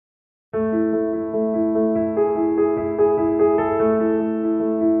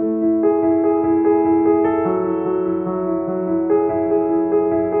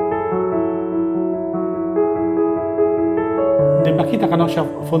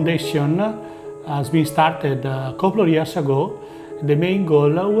foundation has been started a couple of years ago. The main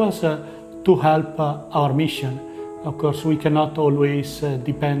goal was to help our mission. Of course, we cannot always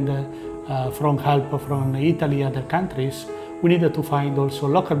depend from help from Italy and other countries. We needed to find also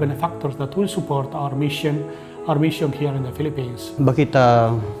local benefactors that will support our mission here in the Philippines.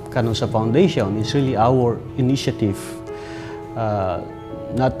 Bakhita Canossa Foundation is really our initiative,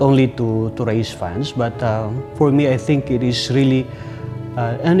 not only to raise funds, but for me, I think it is really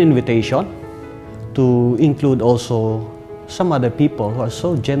an invitation to include also some other people who are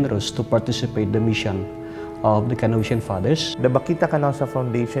so generous to participate in the mission of the Canossian Fathers. The Bakhita Canossa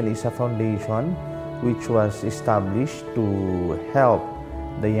Foundation is a foundation which was established to help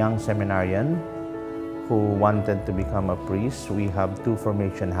the young seminarian who wanted to become a priest. We have two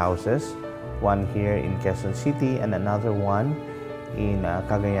formation houses, one here in Quezon City and another one in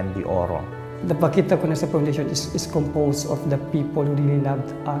Cagayan de Oro. The Bakhita Canossa Foundation is composed of the people who really loved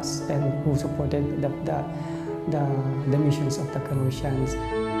us and who supported the missions of the Canossians.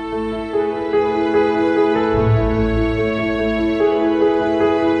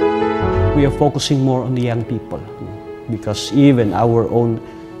 We are focusing more on the young people because even our own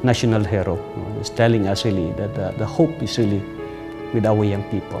national hero is telling us really that the hope is really with our young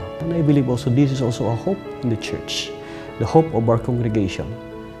people. And I believe also this is also a hope in the church, the hope of our congregation,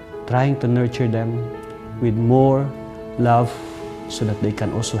 trying to nurture them with more love so that they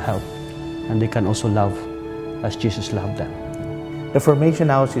can also help and they can also love as Jesus loved them. The Formation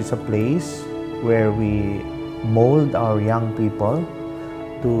House is a place where we mold our young people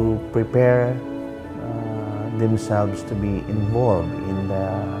to prepare themselves to be involved in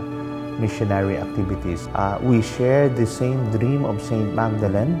the missionary activities. We share the same dream of St.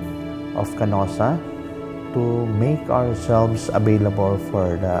 Magdalene of Canossa to make ourselves available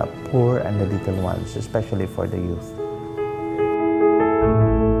for the poor and the little ones, especially for the youth.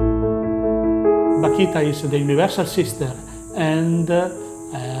 Bakhita is the universal sister, and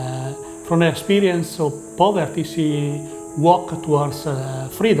from the experience of poverty, she walked towards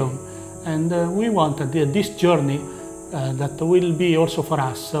freedom. And we wanted this journey that will be also for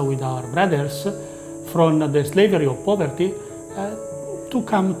us with our brothers from the slavery of poverty to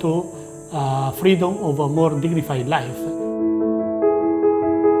come to freedom of a more dignified life.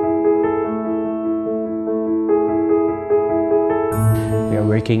 We are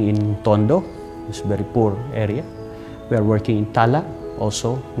working in Tondo, it's a very poor area. We are working in Tala,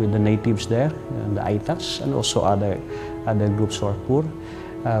 also with the natives there, and the Aitas, and also other groups who are poor.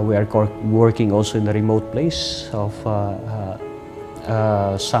 We are working also in the remote place of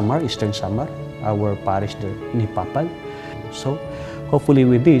Samar, Eastern Samar, our parish there, Nipapal. So hopefully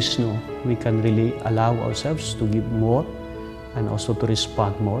with this, we can really allow ourselves to give more and also to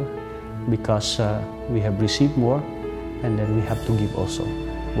respond more, because we have received more and then we have to give also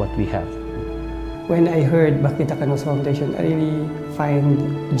what we have. When I heard Bakhita Canossa Foundation, I really find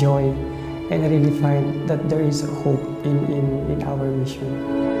joy and I really find that there is hope in our mission.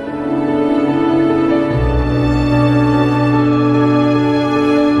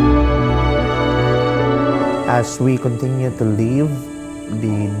 As we continue to live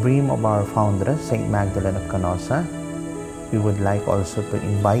the dream of our founder, St. Magdalene of Canossa, we would like also to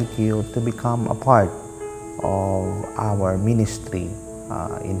invite you to become a part of our ministry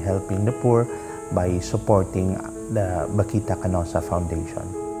in helping the poor by supporting the Bakhita Canossa Foundation.